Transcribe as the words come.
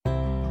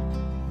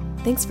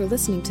Thanks for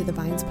listening to the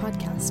Vines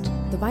podcast.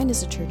 The Vine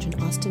is a church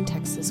in Austin,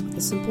 Texas, with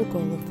the simple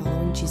goal of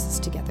following Jesus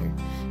together,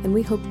 and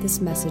we hope this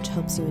message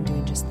helps you in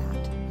doing just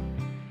that.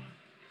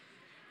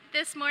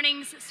 This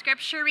morning's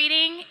scripture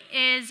reading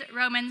is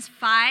Romans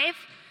 5,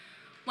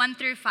 1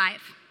 through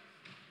 5.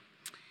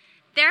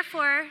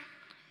 Therefore,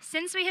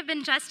 since we have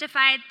been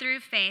justified through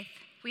faith,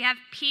 we have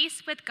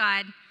peace with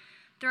God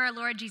through our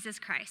Lord Jesus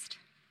Christ,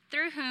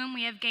 through whom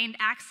we have gained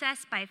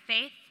access by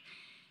faith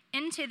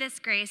into this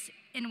grace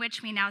in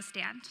which we now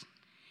stand.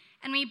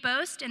 And we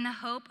boast in the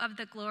hope of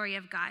the glory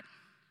of God.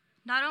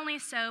 Not only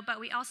so, but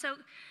we also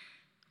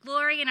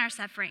glory in our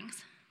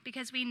sufferings,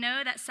 because we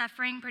know that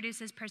suffering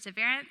produces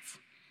perseverance,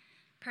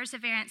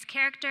 perseverance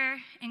character,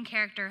 and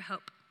character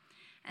hope.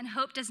 And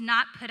hope does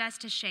not put us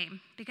to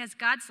shame, because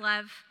God's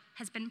love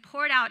has been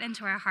poured out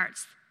into our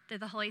hearts through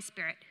the Holy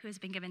Spirit who has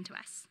been given to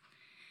us.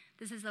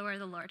 This is the word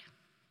of the Lord.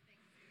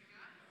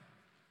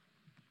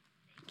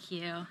 Thank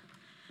you.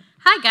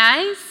 Hi,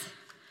 guys.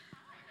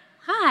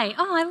 Hi.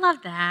 Oh, I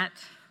love that.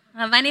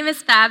 My name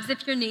is Fabs.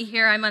 If you're new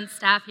here, I'm on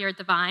staff here at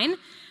the Vine,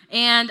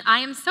 and I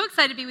am so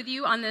excited to be with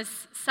you on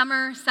this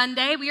summer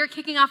Sunday. We are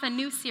kicking off a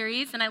new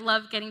series, and I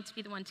love getting to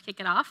be the one to kick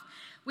it off.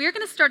 We are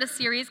going to start a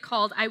series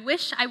called I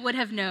Wish I Would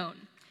Have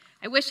Known.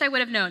 I wish I would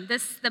have known.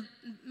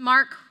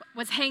 Mark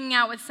was hanging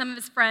out with some of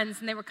his friends,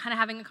 and they were kind of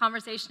having a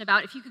conversation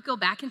about if you could go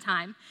back in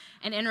time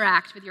and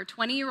interact with your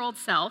 20-year-old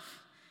self,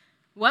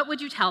 what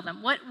would you tell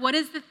them? What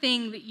is the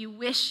thing that you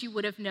wish you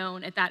would have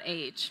known at that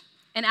age?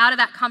 And out of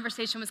that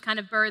conversation was kind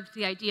of birthed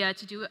the idea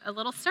to do a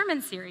little sermon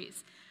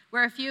series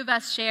where a few of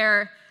us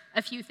share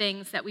a few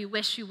things that we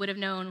wish we would have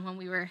known when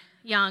we were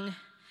young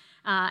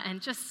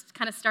and just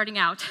kind of starting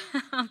out.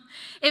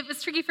 It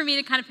was tricky for me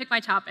to kind of pick my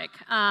topic.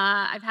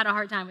 I've had a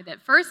hard time with it.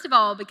 First of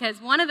all,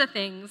 because one of the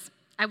things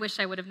I wish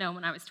I would have known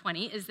when I was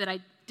 20 is that I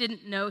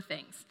didn't know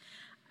things.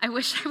 I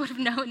wish I would have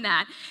known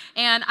that.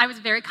 And I was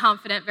very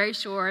confident, very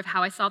sure of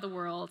how I saw the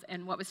world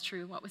and what was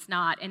true and what was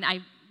not. And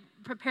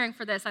preparing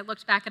for this, I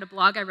looked back at a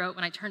blog I wrote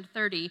when I turned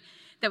 30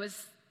 that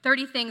was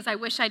 30 things I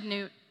wish I'd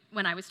knew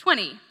when I was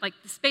 20. Like,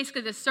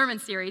 basically this sermon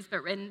series,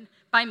 but written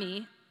by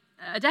me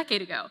a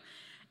decade ago.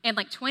 And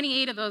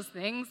 28 of those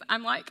things,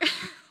 I'm like,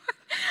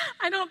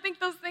 I don't think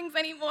those things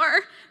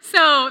anymore.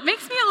 So it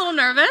makes me a little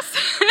nervous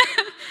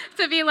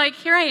to be like,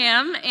 here I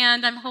am,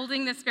 and I'm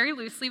holding this very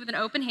loosely with an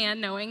open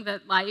hand, knowing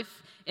that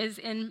life is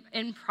in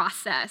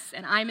process,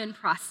 and I'm in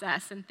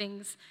process, and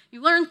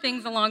you learn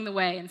things along the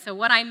way. And so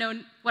what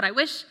I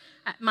wish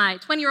my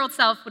 20-year-old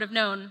self would have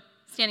known,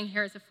 standing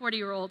here as a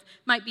 40-year-old,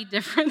 might be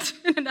different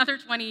in another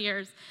 20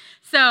 years.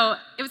 So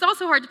it was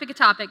also hard to pick a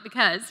topic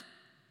because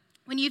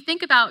when you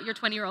think about your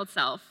 20-year-old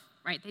self,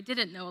 right, they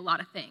didn't know a lot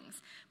of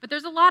things. But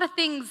there's a lot of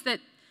things that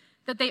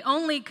they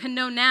only can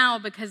know now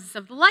because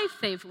of the life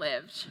they've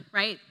lived,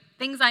 right?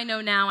 Things I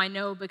know now, I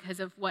know because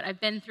of what I've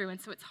been through. And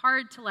so it's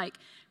hard to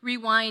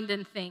rewind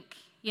and think,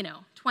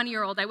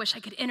 20-year-old, I wish I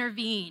could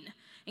intervene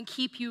and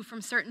keep you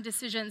from certain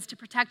decisions to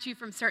protect you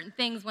from certain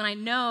things when I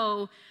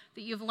know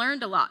that you've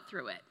learned a lot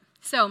through it.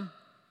 So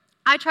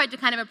I tried to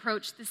kind of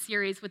approach this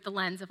series with the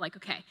lens of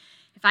okay,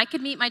 if I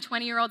could meet my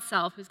 20-year-old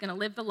self who's going to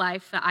live the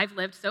life that I've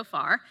lived so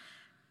far,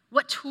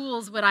 what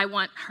tools would I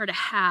want her to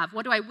have?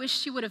 What do I wish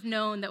she would have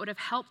known that would have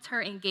helped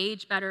her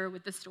engage better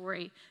with the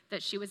story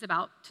that she was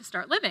about to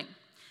start living?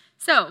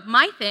 So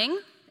my thing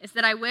is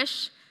that I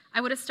wish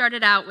I would have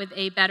started out with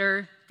a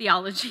better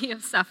theology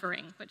of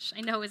suffering, which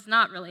I know is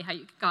not really how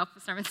you kick off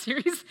a sermon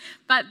series,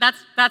 but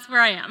that's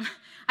where I am.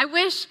 I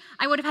wish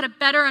I would have had a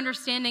better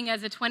understanding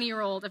as a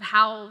 20-year-old of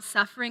how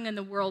suffering in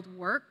the world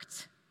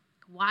worked,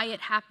 why it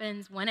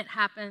happens, when it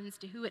happens,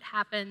 to who it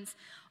happens,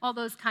 all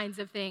those kinds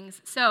of things.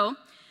 So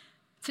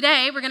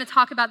today we're going to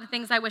talk about the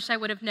things I wish I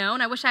would have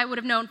known. I wish I would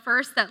have known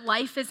first that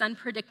life is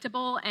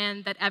unpredictable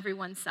and that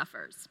everyone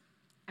suffers.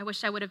 I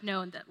wish I would have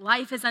known that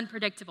life is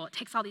unpredictable. It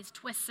takes all these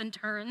twists and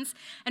turns,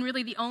 and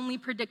really the only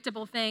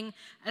predictable thing,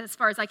 as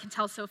far as I can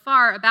tell so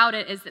far about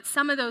it, is that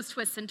some of those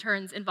twists and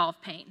turns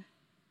involve pain.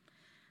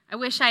 I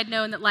wish I had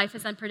known that life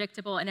is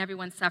unpredictable and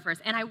everyone suffers,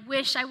 and I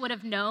wish I would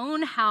have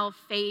known how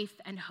faith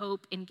and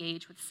hope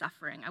engage with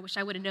suffering. I wish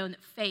I would have known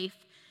that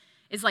faith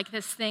is like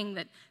this thing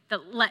that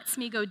lets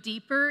me go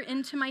deeper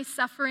into my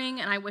suffering,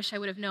 and I wish I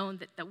would have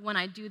known that when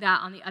I do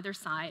that on the other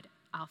side,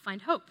 I'll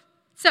find hope.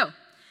 So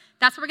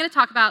that's what we're going to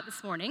talk about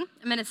this morning.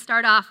 I'm going to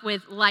start off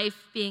with life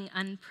being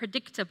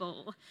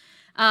unpredictable.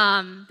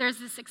 There's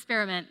this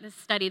experiment, this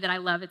study that I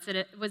love.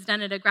 It was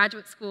done at a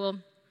graduate school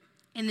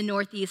in the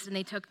Northeast, and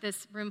they took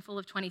this room full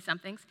of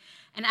 20-somethings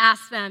and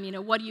asked them,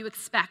 what do you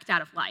expect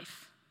out of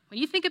life? When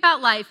you think about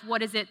life,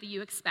 what is it that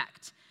you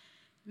expect?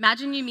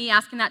 Imagine me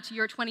asking that to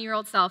your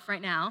 20-year-old self right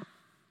now.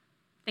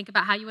 Think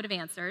about how you would have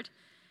answered.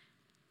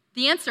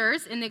 The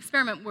answers in the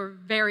experiment were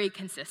very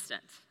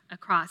consistent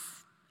across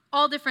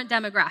all different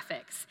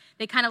demographics.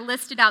 They kind of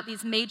listed out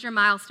these major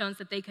milestones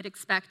that they could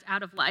expect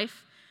out of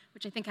life,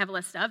 which I think I have a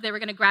list of. They were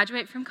going to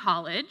graduate from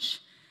college,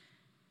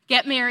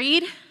 get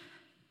married,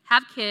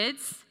 have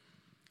kids,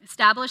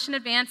 establish and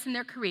advance in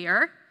their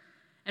career,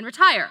 and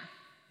retire.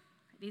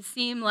 These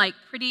seem like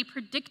pretty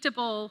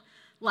predictable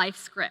life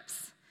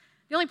scripts.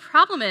 The only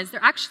problem is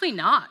they're actually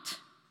not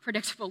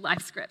predictable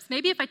life scripts.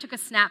 Maybe if I took a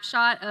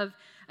snapshot of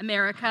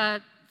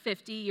America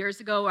 50 years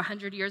ago or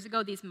 100 years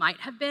ago, these might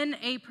have been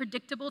a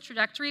predictable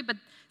trajectory, but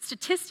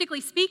statistically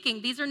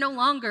speaking, these are no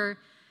longer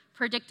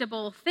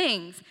predictable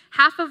things.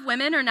 Half of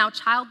women are now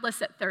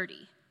childless at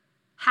 30.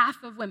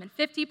 Half of women,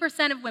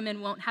 50% of women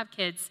won't have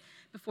kids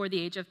before the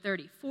age of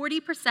 30.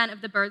 40%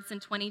 of the births in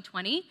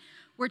 2020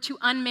 were to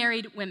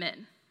unmarried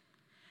women,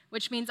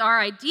 which means our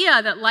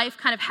idea that life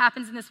kind of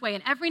happens in this way,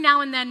 and every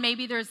now and then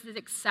maybe there's an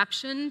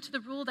exception to the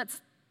rule that's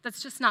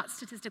just not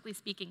statistically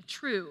speaking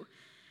true.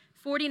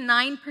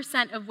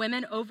 49% of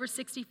women over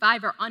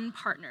 65 are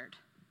unpartnered,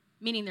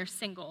 meaning they're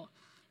single.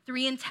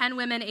 3 in 10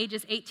 women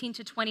ages 18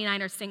 to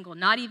 29 are single,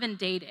 not even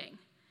dating.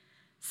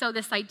 So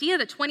this idea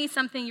that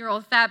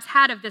 20-something-year-old Fabs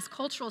had of this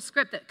cultural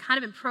script that kind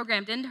of been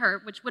programmed into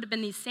her, which would have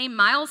been these same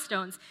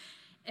milestones,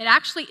 it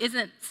actually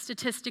isn't,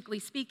 statistically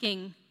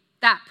speaking,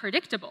 that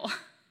predictable.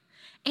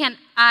 And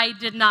I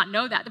did not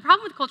know that. The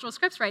problem with cultural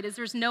scripts, right, is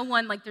there's no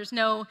one, like there's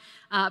no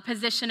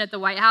position at the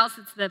White House.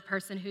 It's the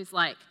person who's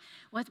like,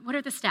 what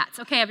are the stats?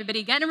 Okay,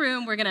 everybody get in a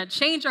room. We're going to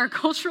change our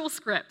cultural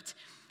script.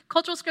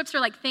 Cultural scripts are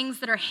like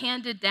things that are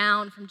handed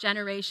down from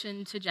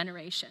generation to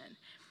generation.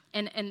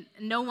 And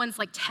no one's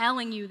like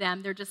telling you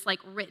them. They're just like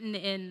written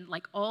in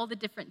like all the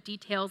different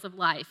details of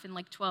life, and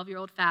like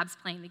 12-year-old Fabs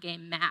playing the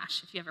game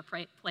MASH, if you ever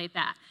played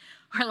that.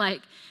 Or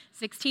like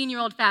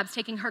 16-year-old Fabs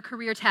taking her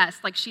career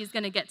test, like she's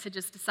going to get to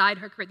just decide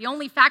her career. The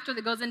only factor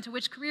that goes into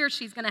which career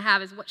she's going to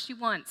have is what she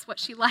wants, what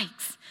she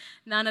likes.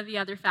 None of the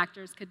other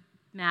factors could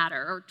matter.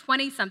 Or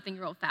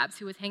 20-something-year-old Fabs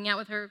who was hanging out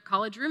with her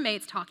college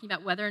roommates talking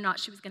about whether or not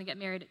she was going to get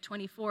married at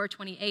 24 or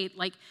 28.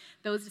 Like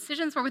those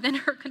decisions were within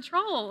her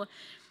control.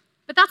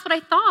 But that's what I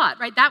thought,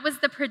 right? That was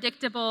the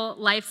predictable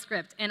life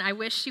script. And I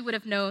wish she would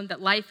have known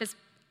that life is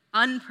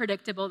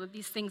unpredictable, that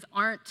these things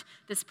aren't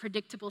this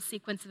predictable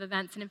sequence of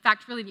events. And in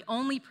fact, really the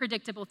only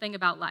predictable thing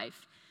about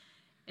life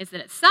is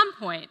that at some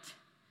point,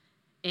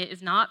 it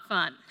is not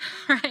fun,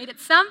 right? At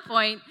some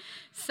point,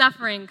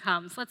 suffering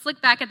comes. Let's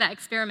look back at that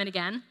experiment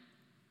again.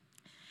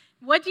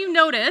 What do you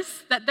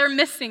notice that they're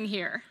missing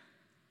here?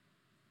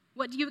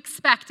 What do you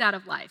expect out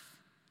of life?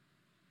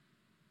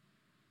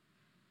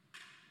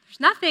 There's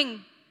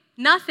nothing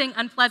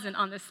unpleasant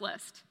on this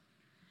list.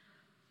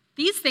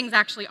 These things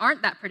actually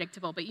aren't that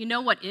predictable, but you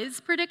know what is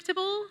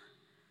predictable?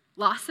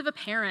 Loss of a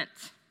parent,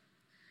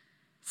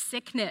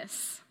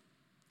 sickness,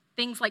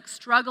 things like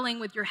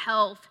struggling with your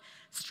health,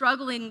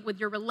 struggling with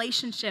your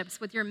relationships,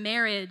 with your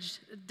marriage,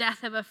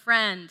 death of a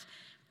friend,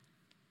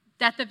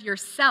 death of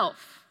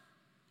yourself.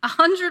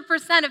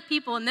 100% of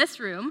people in this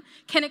room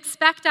can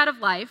expect out of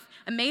life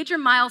a major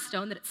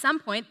milestone that at some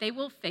point they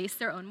will face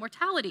their own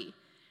mortality.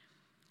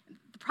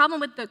 The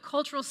problem with the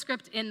cultural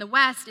script in the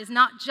West is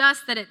not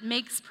just that it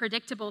makes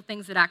predictable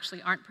things that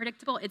actually aren't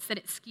predictable, it's that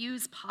it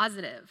skews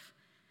positive.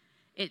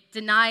 It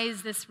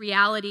denies this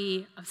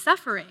reality of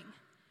suffering.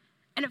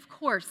 And of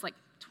course, like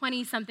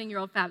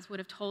 20-something-year-old Fabs would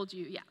have told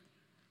you, yeah,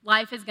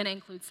 life is going to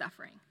include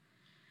suffering.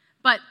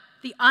 But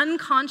the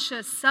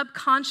unconscious,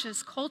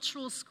 subconscious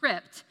cultural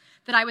script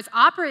that I was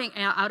operating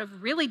out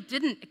of really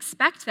didn't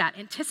expect that,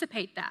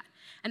 anticipate that.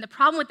 And the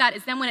problem with that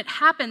is then when it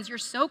happens, you're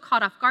so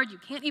caught off guard, you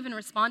can't even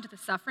respond to the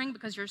suffering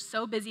because you're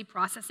so busy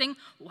processing,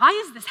 why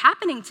is this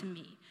happening to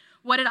me?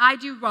 What did I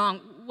do wrong?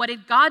 What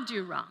did God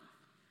do wrong?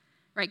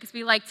 Right? Because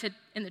we like to,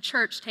 in the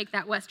church, take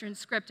that Western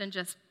script and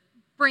just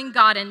bring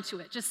God into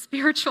it, just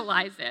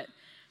spiritualize it.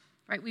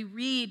 Right? We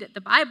read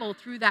the Bible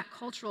through that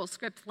cultural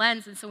script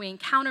lens, and so we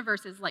encounter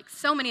verses like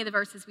so many of the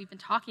verses we've been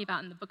talking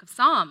about in the book of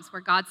Psalms,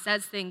 where God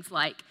says things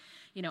like,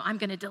 you know, I'm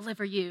going to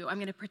deliver you, I'm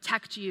going to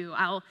protect you,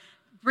 I'll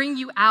bring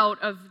you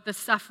out of the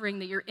suffering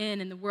that you're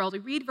in the world. We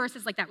read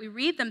verses like that. We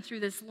read them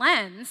through this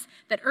lens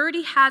that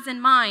already has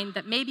in mind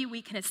that maybe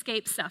we can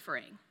escape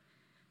suffering.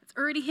 It's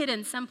already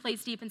hidden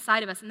someplace deep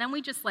inside of us, and then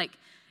we just like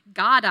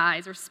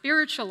Godize or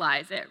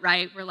spiritualize it,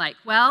 right? We're like,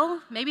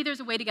 well, maybe there's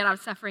a way to get out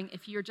of suffering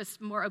if you're just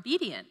more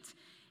obedient,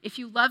 if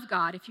you love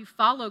God, if you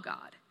follow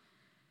God.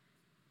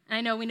 And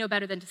I know we know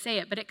better than to say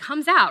it, but it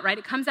comes out, right?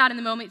 It comes out in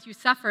the moment you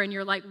suffer, and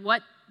you're like,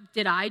 what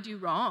did I do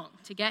wrong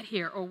to get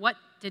here? Or what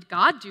did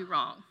God do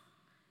wrong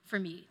for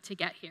me to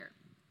get here,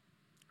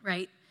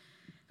 right?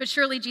 But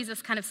surely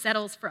Jesus kind of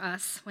settles for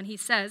us when he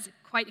says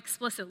quite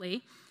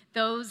explicitly,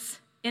 those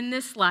in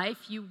this life,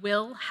 you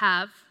will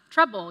have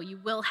trouble, you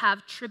will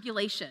have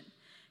tribulation.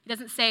 He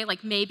doesn't say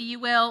like maybe you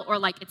will or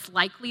like it's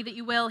likely that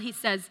you will. He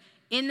says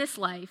in this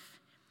life,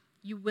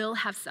 you will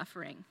have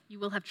suffering, you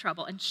will have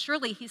trouble. And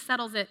surely he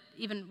settles it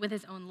even with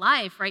his own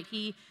life, right?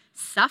 He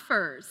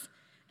suffers.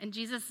 And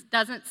Jesus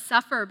doesn't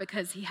suffer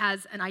because he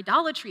has an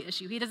idolatry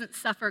issue. He doesn't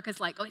suffer because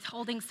like, oh, he's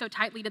holding so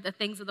tightly to the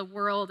things of the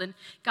world and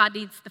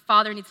the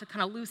Father needs to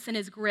kind of loosen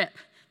his grip.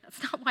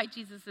 That's not why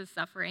Jesus is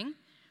suffering.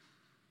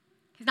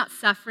 He's not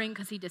suffering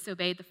because he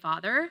disobeyed the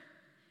Father.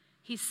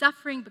 He's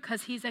suffering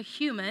because he's a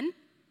human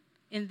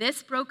in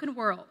this broken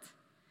world.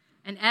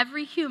 And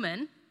every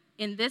human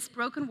in this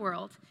broken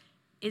world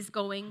is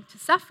going to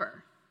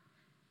suffer.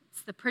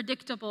 It's the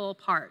predictable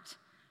part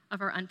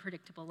of our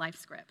unpredictable life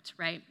script,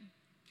 right?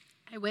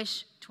 I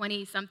wish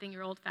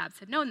 20-something-year-old Fabs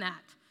had known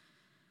that.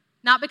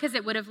 Not because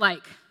it would have,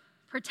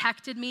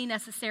 protected me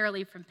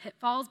necessarily from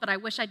pitfalls, but I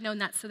wish I'd known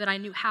that so that I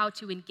knew how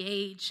to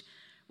engage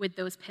with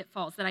those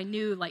pitfalls, that I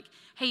knew,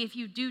 hey, if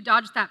you do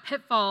dodge that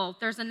pitfall,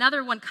 there's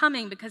another one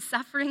coming because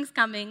suffering's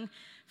coming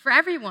for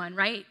everyone,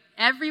 right?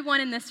 Everyone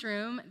in this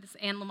room, this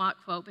Anne Lamott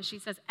quote, but she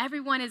says,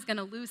 everyone is going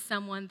to lose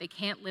someone they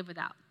can't live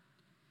without.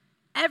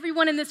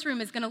 Everyone in this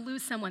room is going to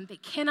lose someone they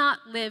cannot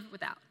live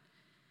without.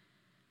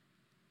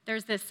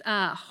 There's this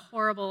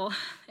horrible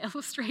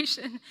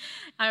illustration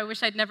I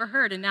wish I'd never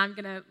heard, and now I'm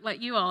going to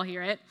let you all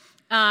hear it.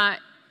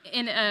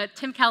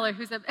 Tim Keller,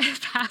 who's a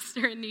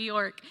pastor in New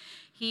York,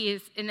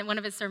 in one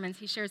of his sermons,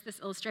 he shares this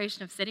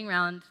illustration of sitting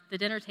around the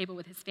dinner table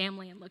with his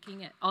family and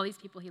looking at all these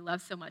people he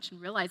loves so much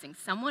and realizing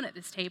someone at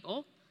this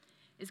table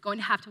is going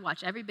to have to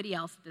watch everybody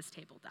else at this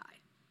table die.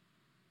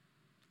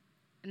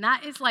 And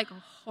that is a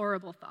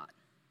horrible thought.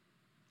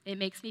 It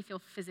makes me feel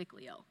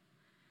physically ill.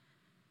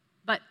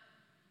 But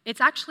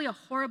it's actually a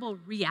horrible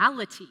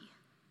reality.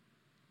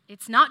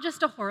 It's not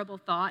just a horrible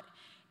thought,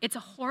 it's a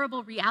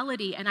horrible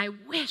reality, and I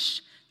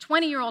wish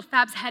 20-year-old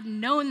Fabs had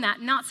known that,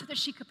 not so that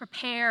she could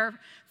prepare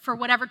for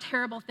whatever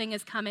terrible thing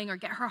is coming or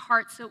get her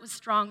heart so it was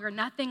stronger,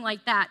 nothing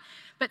like that,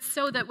 but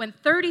so that when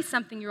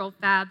 30-something-year-old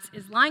Fabs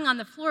is lying on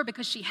the floor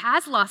because she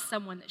has lost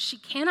someone that she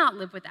cannot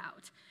live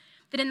without,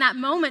 that in that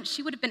moment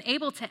she would have been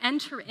able to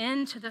enter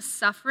into the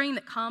suffering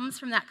that comes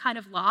from that kind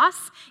of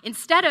loss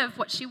instead of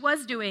what she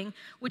was doing,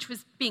 which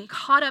was being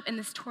caught up in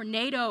this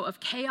tornado of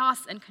chaos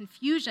and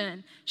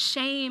confusion,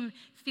 shame,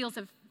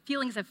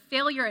 feelings of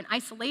failure and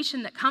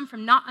isolation that come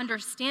from not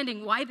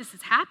understanding why this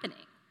is happening.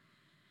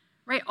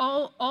 Right?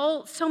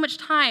 So much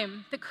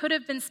time that could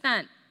have been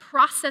spent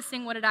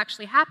processing what had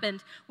actually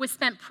happened was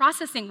spent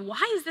processing,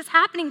 why is this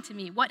happening to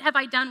me? What have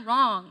I done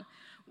wrong?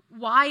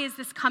 Why is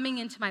this coming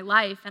into my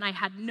life? And I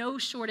had no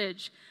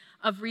shortage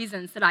of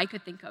reasons that I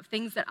could think of,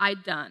 things that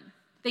I'd done,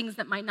 things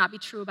that might not be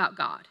true about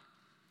God.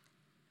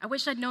 I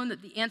wish I'd known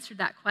that the answer to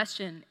that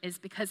question is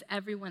because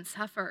everyone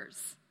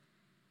suffers.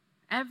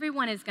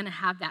 Everyone is going to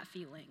have that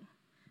feeling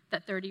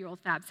that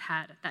 30-year-old Fabs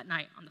had that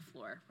night on the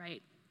floor,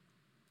 right?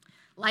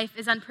 Life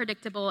is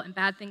unpredictable and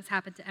bad things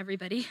happen to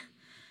everybody.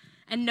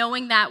 And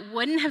knowing that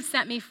wouldn't have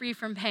set me free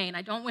from pain.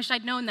 I don't wish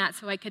I'd known that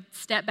so I could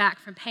step back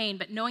from pain,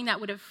 but knowing that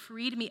would have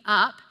freed me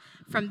up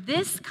from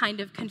this kind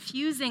of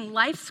confusing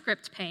life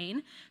script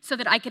pain so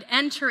that I could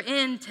enter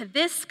into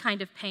this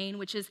kind of pain,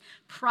 which is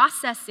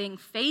processing,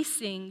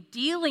 facing,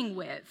 dealing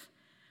with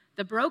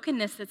the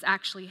brokenness that's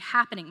actually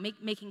happening,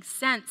 making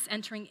sense,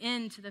 entering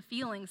into the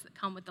feelings that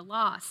come with the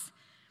loss.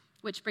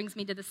 Which brings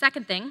me to the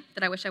second thing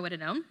that I wish I would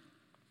have known.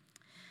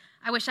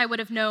 I wish I would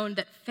have known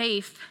that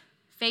faith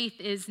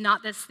is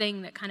not this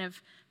thing that kind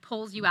of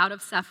pulls you out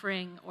of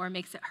suffering or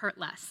makes it hurt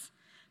less.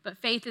 But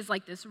faith is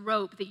like this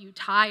rope that you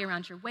tie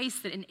around your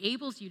waist that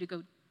enables you to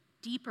go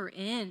deeper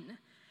in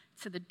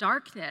to the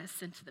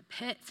darkness and to the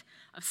pit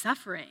of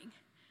suffering.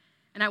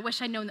 And I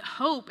wish I'd known that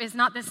hope is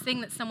not this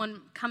thing that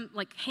someone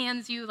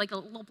hands you like a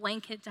little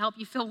blanket to help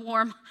you feel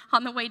warm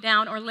on the way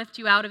down or lift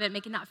you out of it,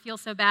 make it not feel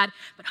so bad.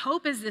 But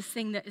hope is this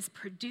thing that is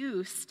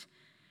produced,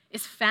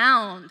 is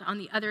found on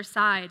the other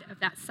side of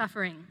that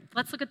suffering.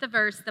 Let's look at the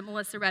verse that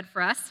Melissa read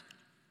for us.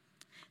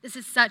 This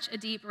is such a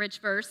deep, rich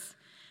verse,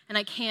 and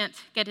I can't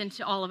get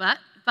into all of it.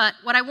 But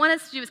what I want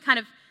us to do is kind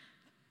of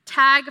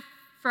tag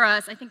for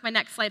us, I think my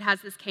next slide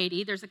has this,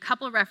 Katie. There's a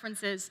couple of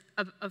references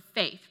of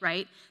faith,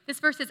 right? This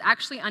verse is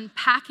actually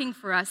unpacking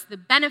for us the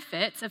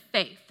benefits of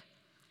faith.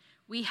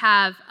 We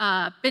have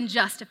been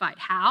justified.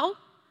 How?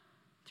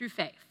 Through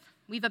faith.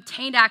 We've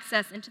obtained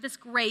access into this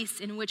grace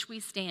in which we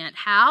stand.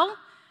 How?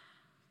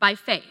 By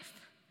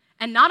faith.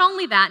 And not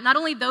only that, not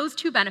only those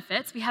two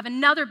benefits, we have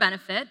another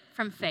benefit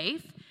from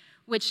faith,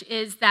 which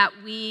is that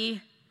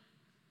we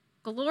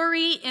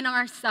glory in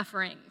our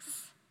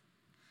sufferings.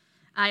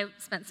 I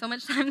spent so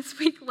much time this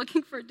week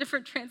looking for a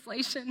different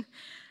translation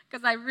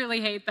because I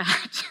really hate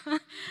that.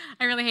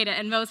 I really hate it.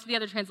 And most of the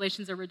other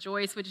translations are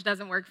rejoice, which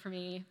doesn't work for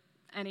me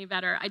any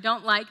better. I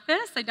don't like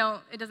this. It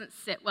doesn't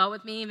sit well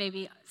with me.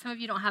 Maybe some of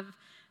you don't have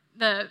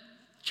the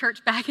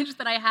church baggage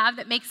that I have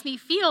that makes me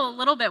feel a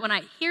little bit when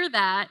I hear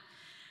that.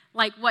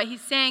 Like what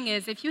he's saying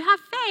is if you have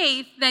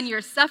faith, then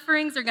your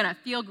sufferings are going to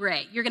feel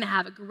great. You're going to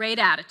have a great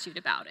attitude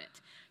about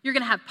it. You're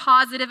going to have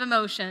positive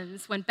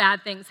emotions when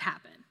bad things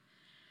happen.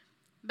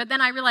 But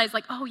then I realized,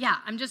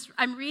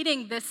 I'm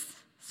reading this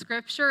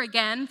scripture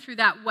again through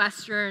that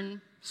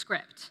Western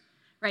script,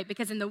 right?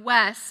 Because in the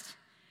West,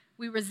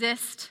 we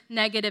resist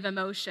negative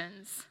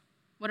emotions.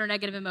 What are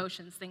negative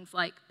emotions? Things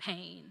like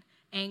pain,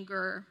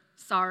 anger,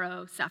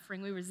 sorrow,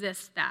 suffering. We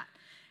resist that.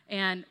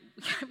 And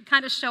we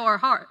kind of show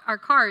our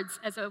cards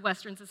as a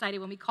Western society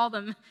when we call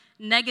them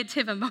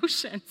negative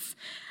emotions.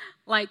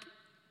 Like,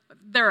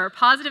 there are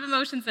positive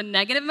emotions and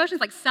negative emotions.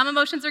 Like some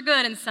emotions are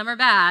good and some are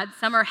bad.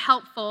 Some are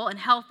helpful and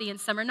healthy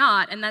and some are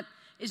not. And that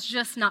is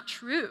just not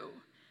true.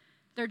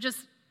 They're just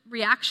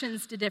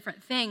reactions to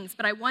different things.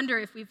 But I wonder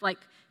if we've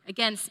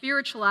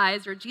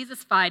spiritualized or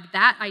Jesusified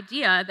that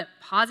idea that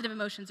positive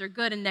emotions are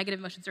good and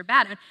negative emotions are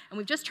bad. And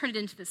we've just turned it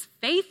into this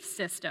faith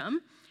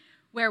system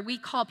where we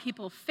call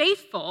people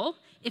faithful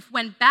if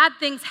when bad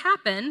things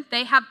happen,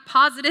 they have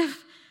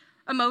positive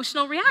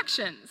emotional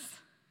reactions.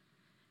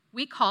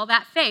 We call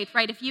that faith,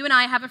 right? If you and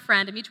I have a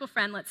friend, a mutual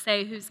friend, let's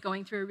say, who's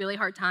going through a really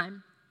hard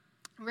time,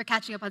 we're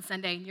catching up on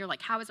Sunday, and you're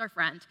like, how is our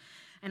friend?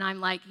 And I'm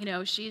like,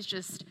 she's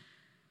just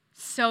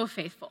so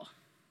faithful.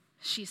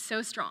 She's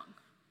so strong.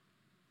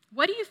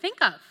 What do you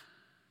think of?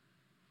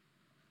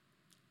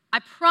 I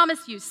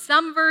promise you,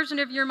 some version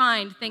of your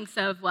mind thinks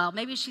of, well,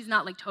 maybe she's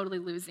not like totally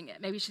losing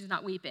it. Maybe she's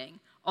not weeping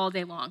all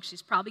day long.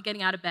 She's probably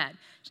getting out of bed.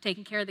 She's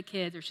taking care of the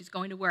kids, or she's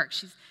going to work.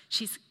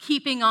 She's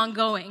keeping on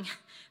going.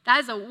 That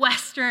is a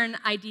Western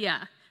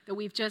idea that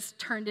we've just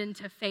turned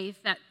into faith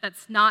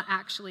that's not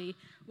actually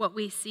what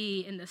we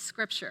see in the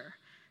scripture,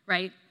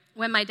 right?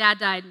 When my dad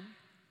died,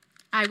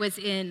 I was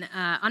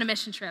on a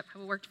mission trip.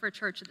 I worked for a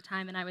church at the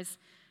time, and I was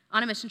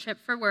on a mission trip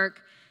for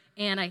work,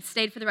 and I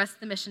stayed for the rest of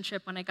the mission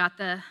trip when I got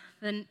the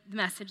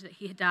message that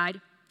he had died.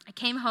 I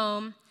came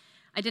home.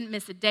 I didn't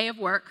miss a day of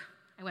work.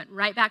 I went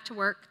right back to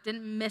work,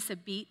 didn't miss a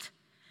beat.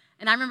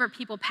 And I remember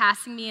people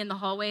passing me in the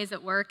hallways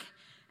at work,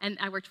 and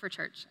I worked for a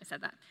church. I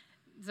said that.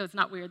 So it's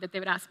not weird that they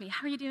would ask me,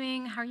 how are you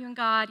doing? How are you in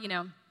God?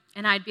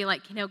 And I'd be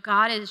like,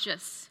 God is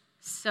just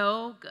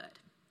so good.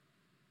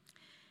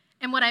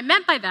 And what I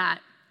meant by that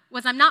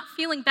was I'm not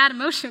feeling bad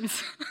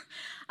emotions.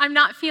 I'm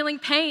not feeling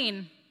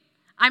pain.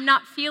 I'm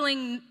not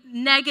feeling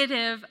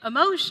negative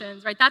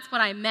emotions, right? That's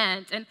what I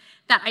meant. And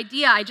that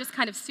idea, I just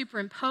kind of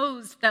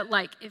superimposed that,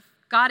 like, if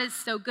God is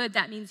so good,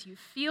 that means you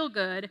feel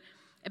good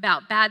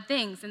about bad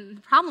things. And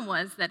the problem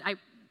was that I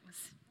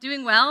was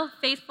doing well,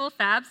 faithful,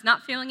 Fabs,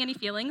 not feeling any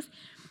feelings.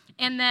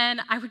 And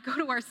then I would go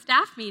to our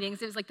staff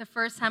meetings. It was like the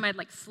first time I'd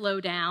like slow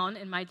down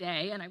in my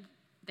day, and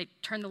they'd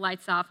turn the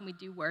lights off, and we'd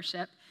do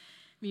worship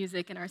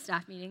music in our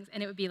staff meetings.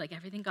 And it would be like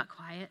everything got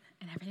quiet,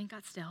 and everything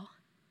got still.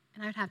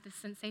 And I would have this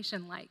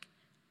sensation like,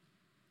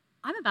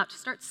 I'm about to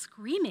start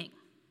screaming.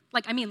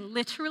 Like,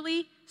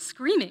 literally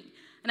screaming.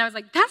 And I was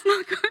like, that's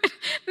not good.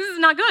 This is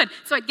not good.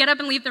 So I'd get up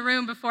and leave the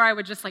room before I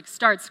would just like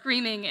start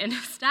screaming in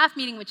a staff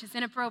meeting, which is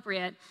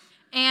inappropriate.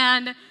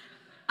 And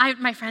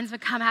my friends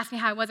would come ask me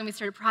how I was, and we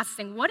started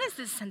processing, what is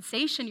this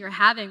sensation you're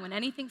having when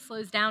anything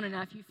slows down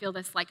enough, you feel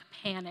this like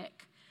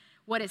panic?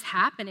 What is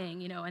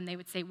happening? And they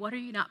would say, what are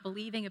you not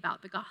believing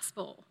about the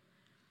gospel?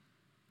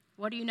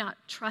 What are you not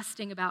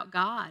trusting about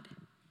God?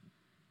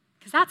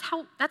 Because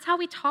that's how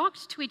we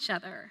talked to each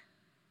other.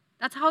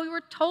 That's how we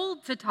were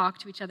told to talk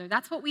to each other.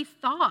 That's what we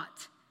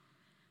thought.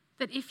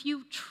 That if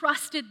you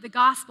trusted the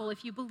gospel,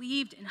 if you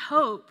believed in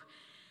hope,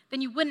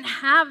 then you wouldn't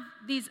have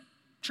these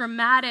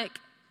dramatic,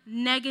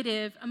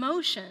 negative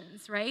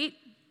emotions, right?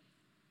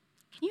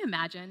 Can you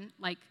imagine,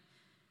 like,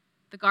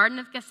 the Garden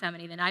of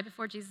Gethsemane, the night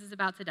before Jesus is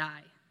about to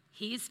die,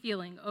 he's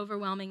feeling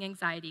overwhelming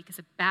anxiety because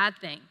a bad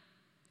thing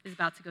is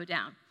about to go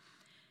down.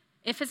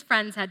 If his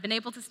friends had been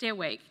able to stay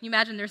awake, can you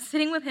imagine they're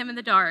sitting with him in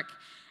the dark,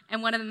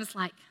 and one of them is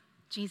like,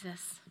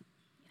 Jesus,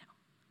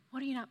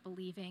 what are you not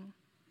believing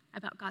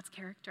about God's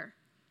character?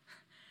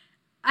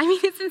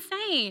 It's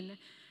insane,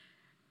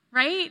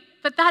 right?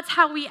 But that's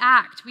how we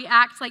act. We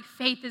act like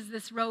faith is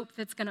this rope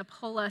that's going to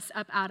pull us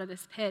up out of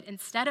this pit.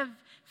 Instead of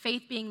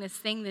faith being this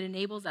thing that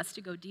enables us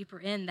to go deeper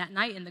in, that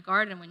night in the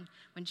garden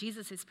when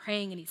Jesus is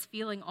praying and he's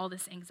feeling all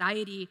this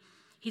anxiety,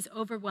 he's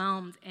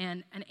overwhelmed,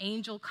 and an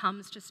angel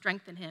comes to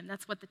strengthen him.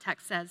 That's what the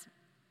text says.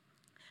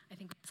 I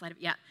think the slide of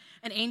it, yeah.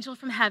 An angel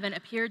from heaven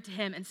appeared to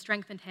him and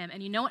strengthened him.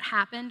 And you know what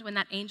happened when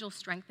that angel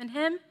strengthened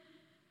him?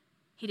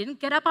 He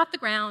didn't get up off the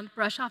ground,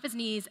 brush off his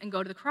knees, and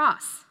go to the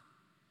cross.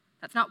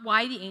 That's not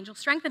why the angel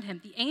strengthened him.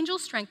 The angel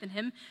strengthened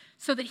him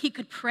so that he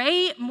could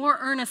pray more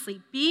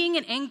earnestly, being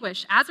in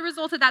anguish. As a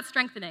result of that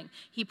strengthening,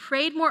 he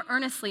prayed more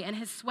earnestly, and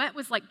his sweat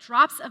was like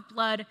drops of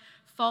blood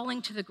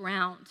falling to the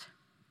ground.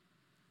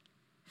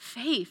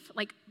 Faith,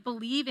 like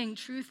believing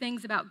true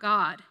things about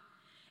God,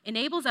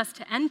 enables us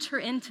to enter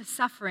into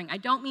suffering. I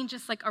don't mean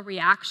just like a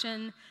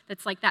reaction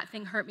that's like that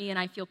thing hurt me and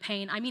I feel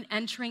pain. I mean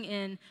entering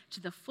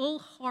into the full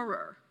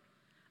horror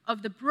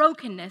of the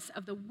brokenness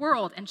of the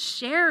world and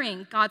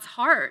sharing God's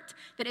heart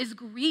that is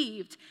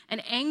grieved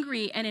and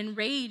angry and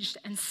enraged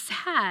and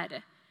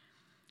sad.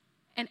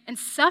 And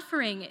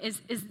suffering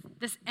is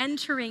this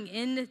entering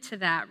into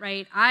that,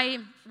 right? I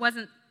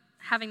wasn't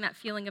having that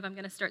feeling of I'm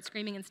going to start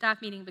screaming in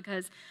staff meeting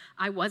because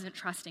I wasn't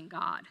trusting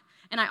God.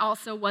 And I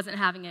also wasn't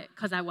having it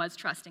because I was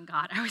trusting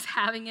God. I was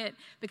having it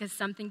because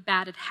something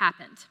bad had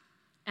happened,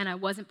 and I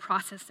wasn't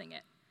processing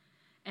it.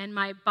 And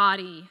my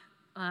body,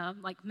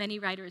 like many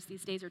writers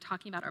these days are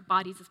talking about our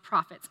bodies as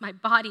prophets. My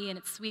body, in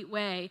its sweet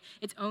way,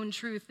 its own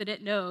truth that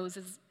it knows,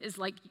 is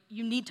like,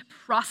 you need to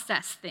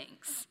process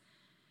things.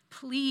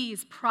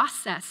 Please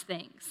process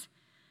things.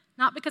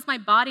 Not because my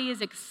body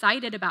is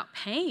excited about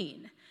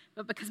pain,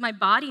 but because my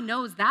body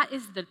knows that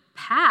is the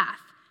path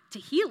to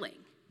healing.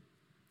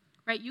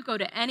 Right? You go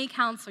to any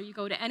counselor, you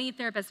go to any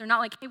therapist, they're not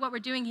like, hey, what we're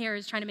doing here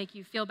is trying to make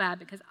you feel bad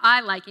because I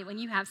like it when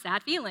you have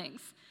sad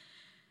feelings.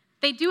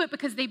 They do it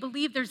because they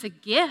believe there's a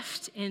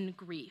gift in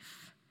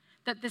grief,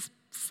 that this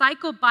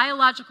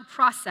psychobiological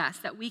process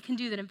that we can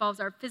do that involves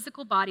our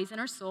physical bodies and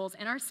our souls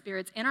and our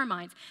spirits and our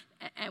minds.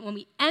 And when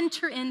we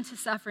enter into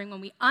suffering,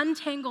 when we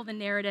untangle the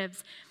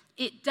narratives,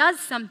 it does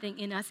something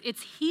in us.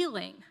 It's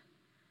healing.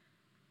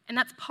 And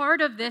that's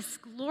part of this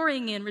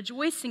glorying in,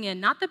 rejoicing in,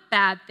 not the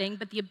bad thing,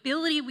 but the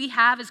ability we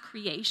have as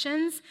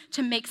creations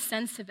to make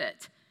sense of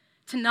it,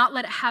 to not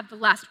let it have the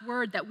last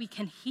word, that we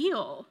can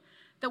heal,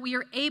 that we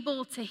are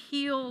able to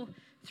heal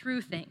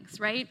through things,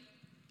 right?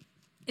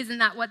 Isn't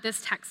that what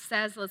this text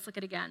says? Let's look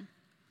at it again.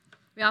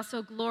 We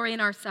also glory in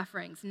our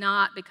sufferings,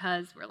 not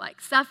because we're like,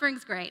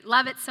 suffering's great,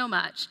 love it so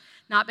much,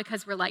 not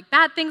because we're like,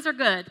 bad things are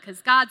good,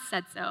 because God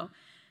said so.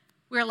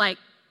 We're like,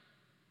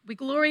 we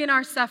glory in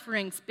our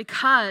sufferings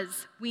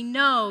because we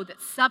know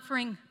that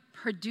suffering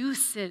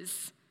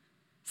produces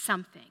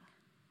something.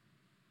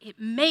 It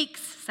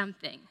makes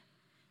something.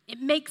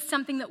 It makes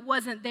something that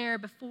wasn't there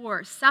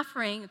before.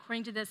 Suffering,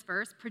 according to this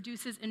verse,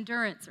 produces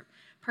endurance or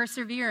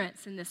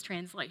perseverance in this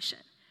translation.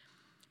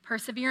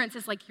 Perseverance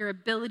is like your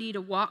ability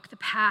to walk the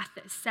path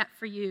that is set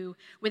for you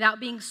without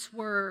being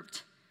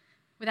swerved,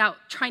 without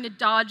trying to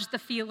dodge the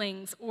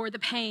feelings or the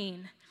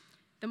pain.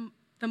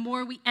 The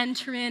more we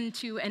enter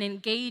into and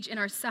engage in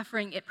our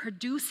suffering, it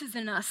produces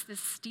in us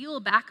this steel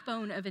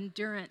backbone of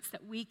endurance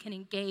that we can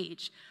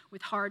engage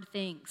with hard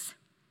things.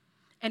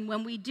 And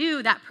when we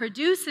do, that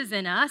produces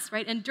in us,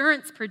 right?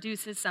 Endurance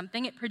produces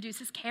something. It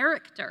produces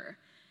character.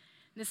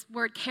 This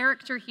word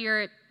character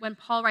here, when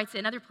Paul writes it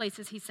in other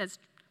places, he says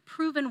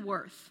proven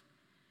worth.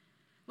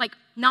 Like,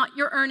 not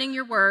you're earning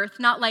your worth,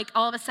 not like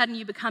all of a sudden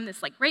you become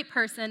this like great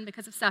person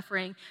because of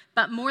suffering,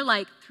 but more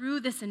like through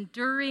this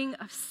enduring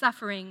of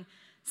suffering,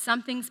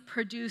 something's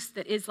produced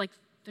that is like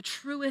the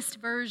truest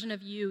version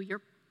of you.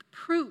 You're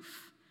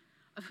proof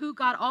of who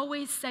God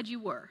always said you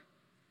were,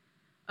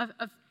 of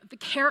the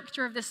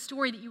character of this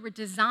story that you were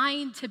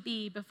designed to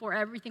be before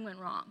everything went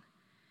wrong.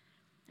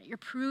 Your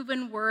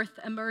proven worth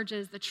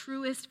emerges, the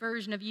truest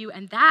version of you,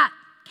 and that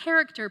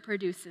character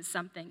produces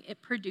something.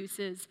 It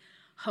produces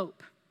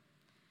hope,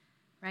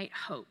 right?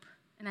 Hope.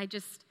 And I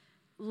just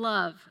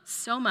love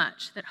so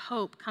much that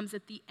hope comes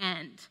at the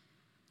end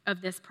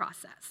of this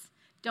process.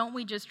 Don't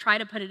we just try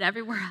to put it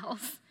everywhere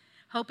else?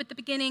 Hope at the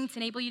beginning to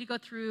enable you to go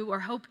through,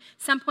 or hope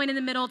some point in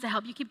the middle to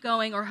help you keep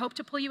going, or hope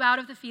to pull you out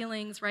of the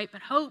feelings, right?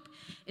 But hope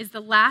is the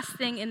last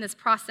thing in this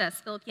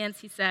process. Philip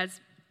Yancey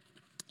says,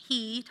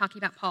 talking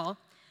about Paul,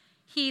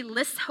 he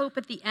lists hope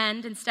at the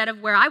end instead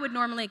of where I would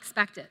normally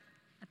expect it,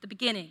 at the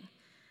beginning,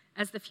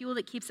 as the fuel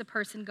that keeps a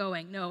person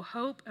going. No,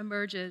 hope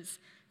emerges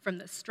from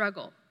the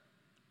struggle.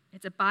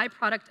 It's a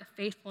byproduct of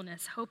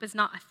faithfulness. Hope is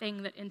not a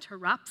thing that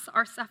interrupts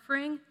our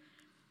suffering.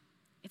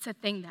 It's a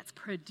thing that's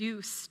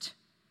produced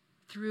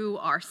through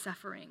our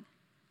suffering,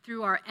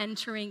 through our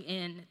entering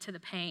into the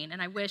pain.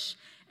 And I wish,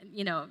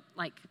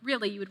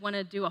 really you would want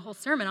to do a whole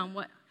sermon on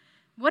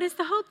what is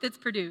the hope that's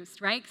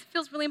produced, right? 'Cause it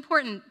feels really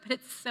important, but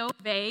it's so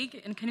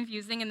vague and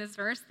confusing in this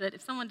verse that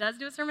if someone does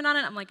do a sermon on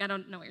it, I'm like, I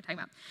don't know what you're talking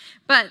about.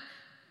 But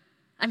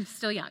I'm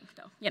still young,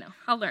 though,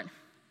 I'll learn.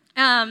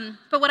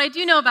 But what I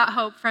do know about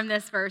hope from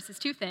this verse is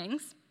two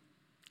things.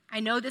 I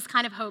know this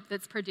kind of hope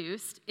that's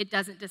produced, it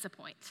doesn't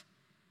disappoint.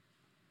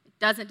 It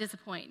doesn't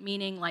disappoint,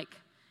 meaning like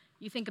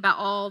you think about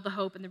all the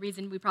hope, and the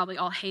reason we probably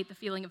all hate the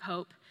feeling of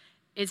hope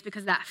is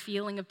because that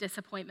feeling of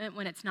disappointment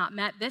when it's not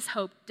met. This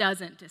hope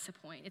doesn't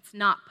disappoint. It's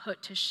not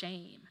put to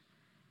shame.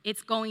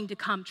 It's going to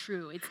come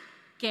true. It's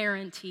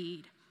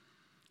guaranteed.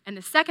 And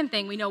the second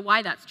thing, we know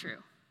why that's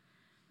true.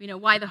 We know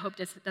why the hope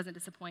doesn't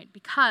disappoint,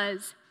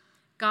 because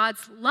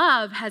God's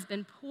love has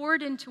been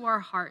poured into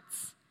our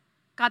hearts.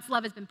 God's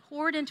love has been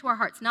poured into our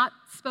hearts, not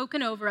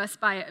spoken over us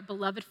by a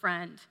beloved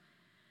friend,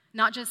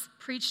 not just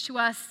preached to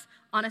us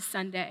on a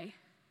Sunday,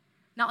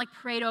 not like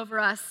prayed over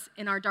us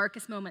in our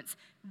darkest moments.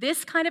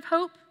 This kind of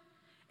hope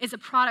is a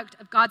product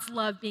of God's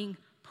love being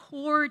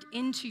poured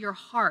into your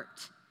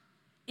heart,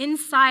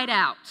 inside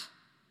out,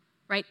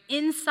 right?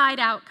 Inside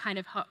out kind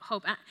of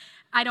hope.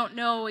 I don't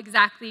know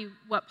exactly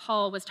what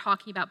Paul was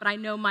talking about, but I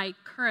know my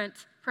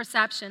current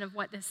perception of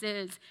what this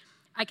is.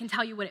 I can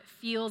tell you what it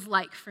feels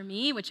like for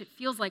me, which it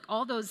feels like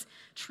all those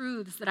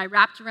truths that I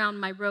wrapped around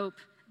my rope,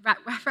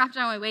 wrapped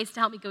around my waist to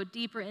help me go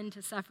deeper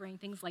into suffering.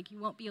 Things like you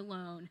won't be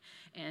alone,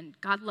 and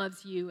God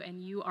loves you,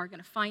 and you are going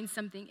to find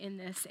something in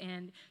this,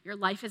 and your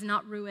life is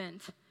not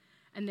ruined,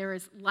 and there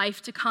is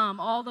life to come.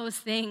 All those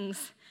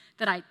things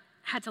that I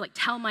had to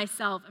tell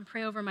myself and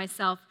pray over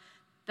myself.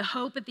 The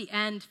hope at the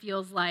end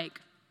feels like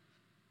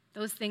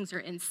those things are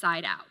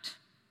inside out,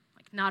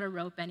 like not a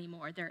rope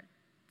anymore.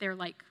 They're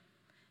like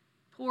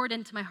poured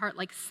into my heart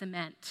like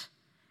cement,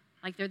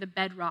 like they're the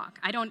bedrock.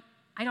 I don't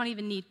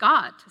even need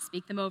God to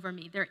speak them over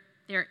me.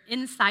 They're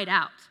inside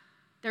out.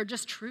 They're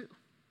just true.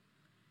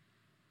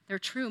 They're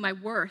true. My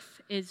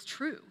worth is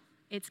true.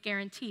 It's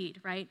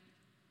guaranteed, right?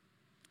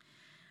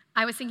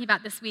 I was thinking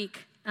about this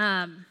week,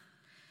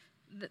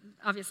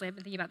 obviously I've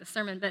been thinking about the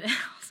sermon, but it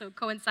also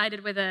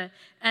coincided with an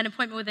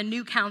appointment with a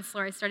new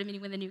counselor. I started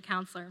meeting with a new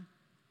counselor.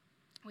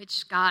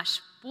 which,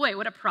 gosh, boy,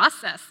 what a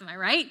process, am I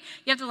right?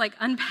 You have to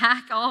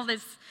unpack all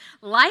this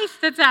life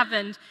that's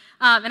happened.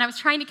 And I was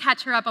trying to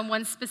catch her up on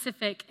one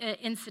specific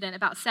incident.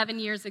 About 7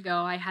 years ago,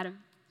 I had a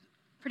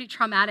pretty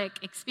traumatic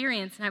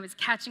experience, and I was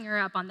catching her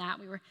up on that.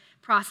 We were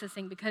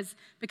processing because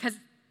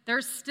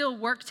there's still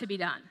work to be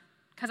done.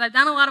 Because I've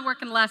done a lot of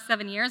work in the last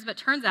 7 years, but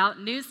turns out,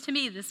 news to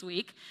me this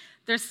week,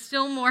 there's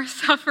still more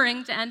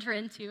suffering to enter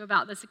into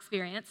about this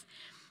experience.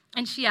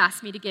 And she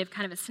asked me to give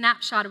kind of a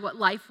snapshot of what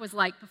life was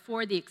like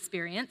before the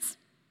experience,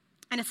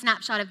 and a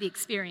snapshot of the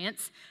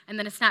experience, and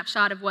then a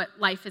snapshot of what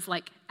life is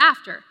like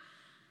after.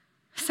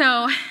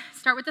 So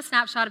start with the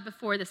snapshot of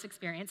before this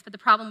experience, but the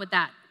problem with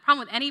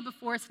any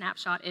before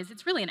snapshot is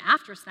it's really an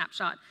after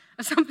snapshot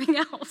of something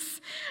else,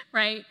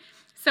 right?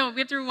 So we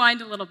have to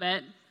rewind a little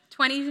bit.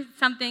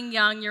 20-something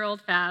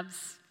young-year-old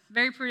Fabs,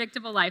 very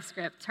predictable life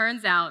script.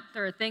 Turns out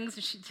there are things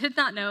that she did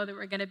not know that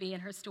were going to be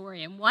in her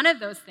story, and one of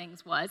those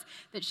things was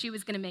that she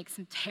was going to make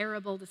some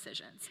terrible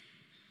decisions.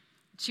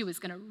 She was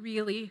going to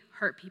really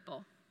hurt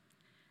people,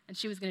 and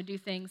she was going to do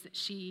things that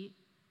she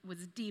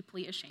was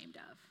deeply ashamed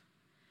of.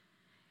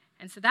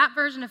 And so that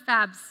version of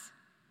Fabs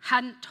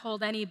hadn't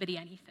told anybody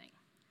anything.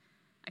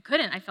 I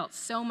couldn't. I felt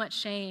so much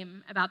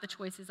shame about the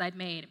choices I'd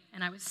made,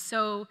 and I was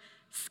so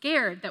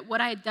scared that what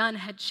I had done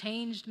had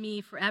changed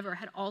me forever,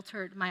 had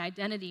altered my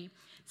identity.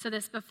 So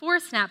this before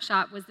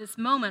snapshot was this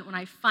moment when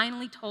I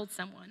finally told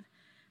someone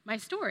my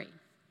story.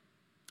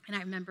 And I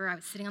remember I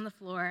was sitting on the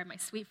floor, my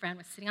sweet friend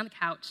was sitting on the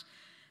couch,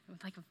 and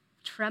with a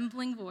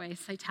trembling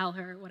voice, I tell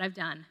her what I've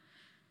done.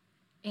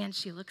 And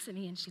she looks at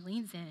me and she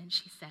leans in and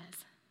she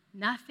says,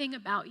 "Nothing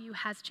about you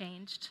has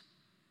changed,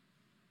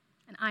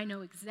 and I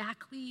know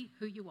exactly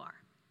who you are."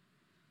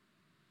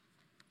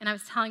 And I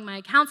was telling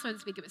my counselor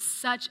this week, it was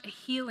such a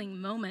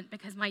healing moment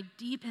because my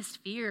deepest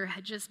fear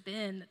had just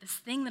been that this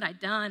thing that I'd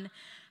done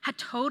had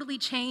totally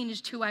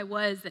changed who I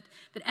was, that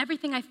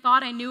everything I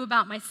thought I knew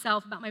about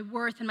myself, about my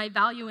worth and my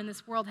value in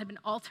this world had been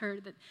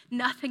altered, that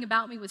nothing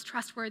about me was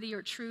trustworthy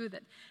or true,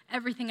 that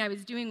everything I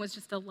was doing was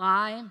just a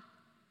lie.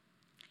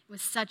 It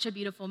was such a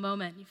beautiful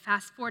moment. You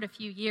fast forward a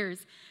few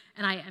years,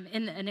 and I am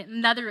in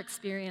another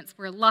experience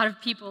where a lot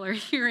of people are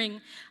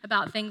hearing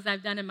about things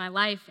I've done in my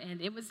life, and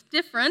it was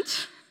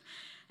different.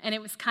 And it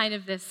was kind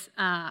of this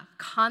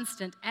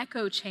constant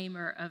echo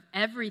chamber of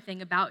everything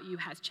about you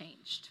has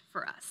changed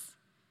for us.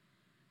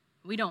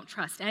 We don't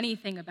trust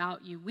anything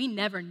about you. We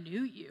never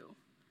knew you.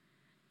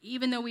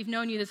 Even though we've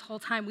known you this whole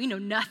time, we know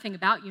nothing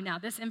about you now.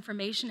 This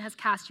information has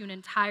cast you in an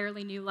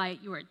entirely new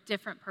light. You are a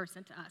different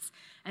person to us.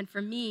 And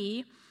for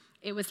me,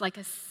 it was like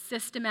a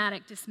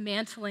systematic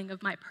dismantling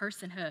of my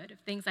personhood, of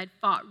things I'd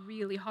fought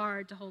really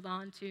hard to hold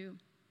on to.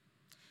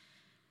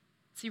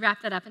 So you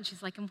wrap that up, and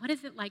she's like, "And what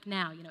is it like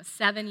now,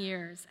 7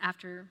 years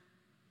after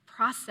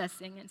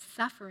processing and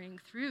suffering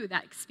through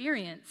that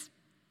experience?"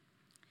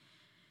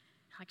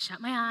 I shut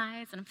my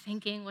eyes, and I'm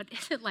thinking, what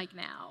is it like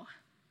now?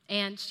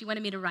 And she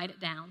wanted me to write it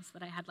down so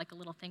that I had a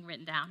little thing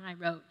written down, and I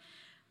wrote,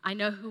 "I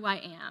know who I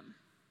am."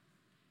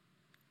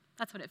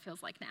 That's what it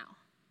feels like now.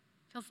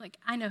 It feels like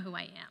I know who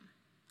I am.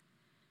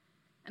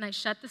 And I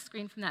shut the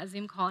screen from that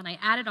Zoom call, and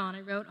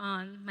I wrote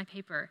on my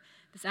paper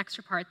this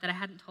extra part that I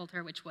hadn't told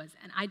her, which was,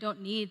 "And I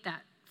don't need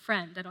that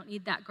friend, I don't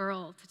need that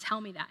girl to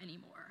tell me that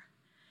anymore."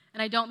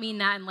 And I don't mean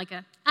that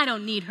in I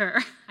don't need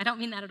her. I don't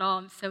mean that at all.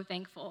 I'm so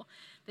thankful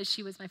that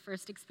she was my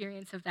first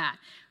experience of that.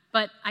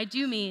 But I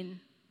do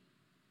mean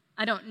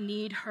I don't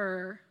need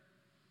her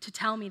to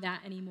tell me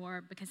that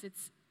anymore because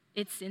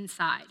it's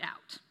inside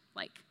out.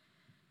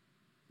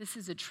 This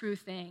is a true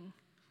thing.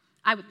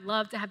 I would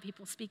love to have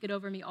people speak it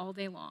over me all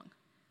day long.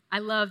 I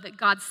love that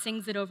God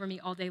sings it over me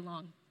all day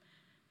long.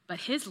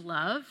 But his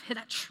love,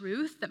 that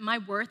truth, that my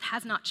worth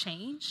has not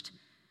changed,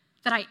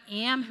 that I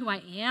am who I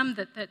am,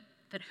 that the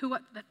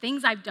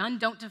things I've done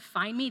don't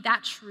define me,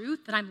 that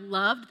truth, that I'm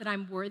loved, that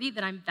I'm worthy,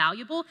 that I'm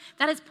valuable,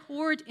 that is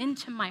poured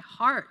into my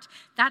heart.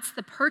 That's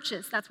the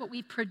purchase. That's what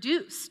we've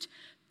produced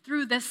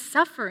through this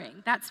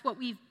suffering. That's what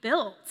we've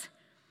built.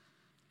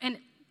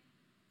 And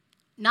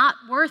not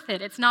worth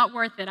it. It's not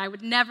worth it. I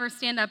would never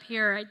stand up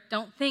here, I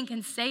don't think,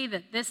 and say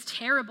that this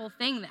terrible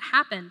thing that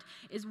happened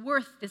is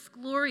worth this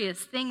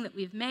glorious thing that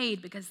we've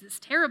made, because this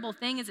terrible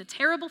thing is a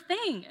terrible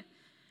thing.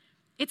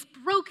 It's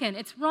broken.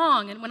 It's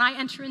wrong. And when I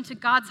enter into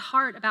God's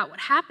heart about what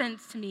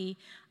happens to me,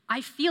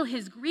 I feel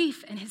his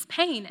grief and his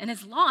pain and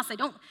his loss. I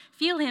don't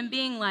feel him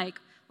being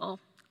like, "Well,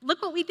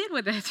 look what we did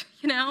with it,"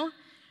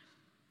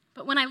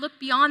 But when I look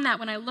beyond that,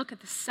 when I look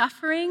at the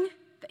suffering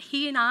that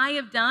he and I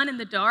have done in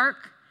the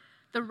dark,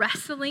 the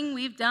wrestling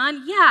we've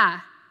done,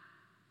 yeah,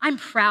 I'm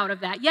proud of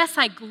that. Yes,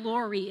 I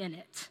glory in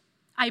it.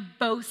 I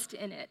boast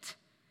in it.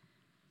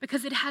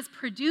 Because it has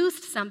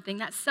produced something.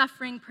 That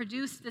suffering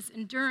produced this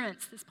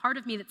endurance, this part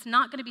of me that's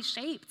not going to be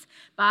shaped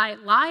by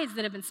lies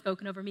that have been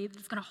spoken over me,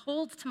 that's going to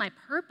hold to my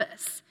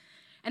purpose.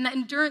 And that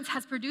endurance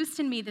has produced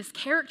in me this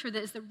character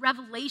that is the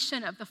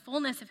revelation of the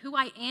fullness of who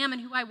I am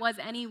and who I was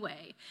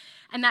anyway.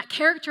 And that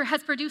character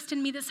has produced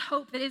in me this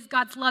hope that is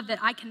God's love,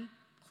 that I can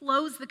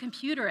close the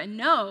computer and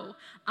know,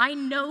 I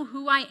know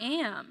who I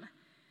am.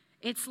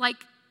 It's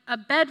like a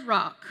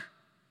bedrock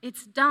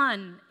It's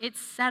done.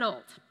 It's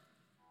settled.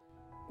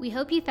 We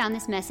hope you found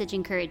this message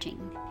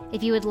encouraging.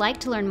 If you would like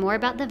to learn more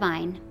about the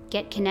Vine,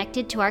 get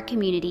connected to our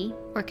community,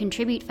 or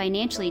contribute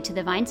financially to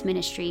the Vine's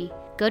ministry,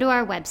 go to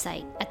our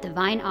website at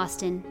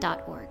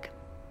thevineaustin.org.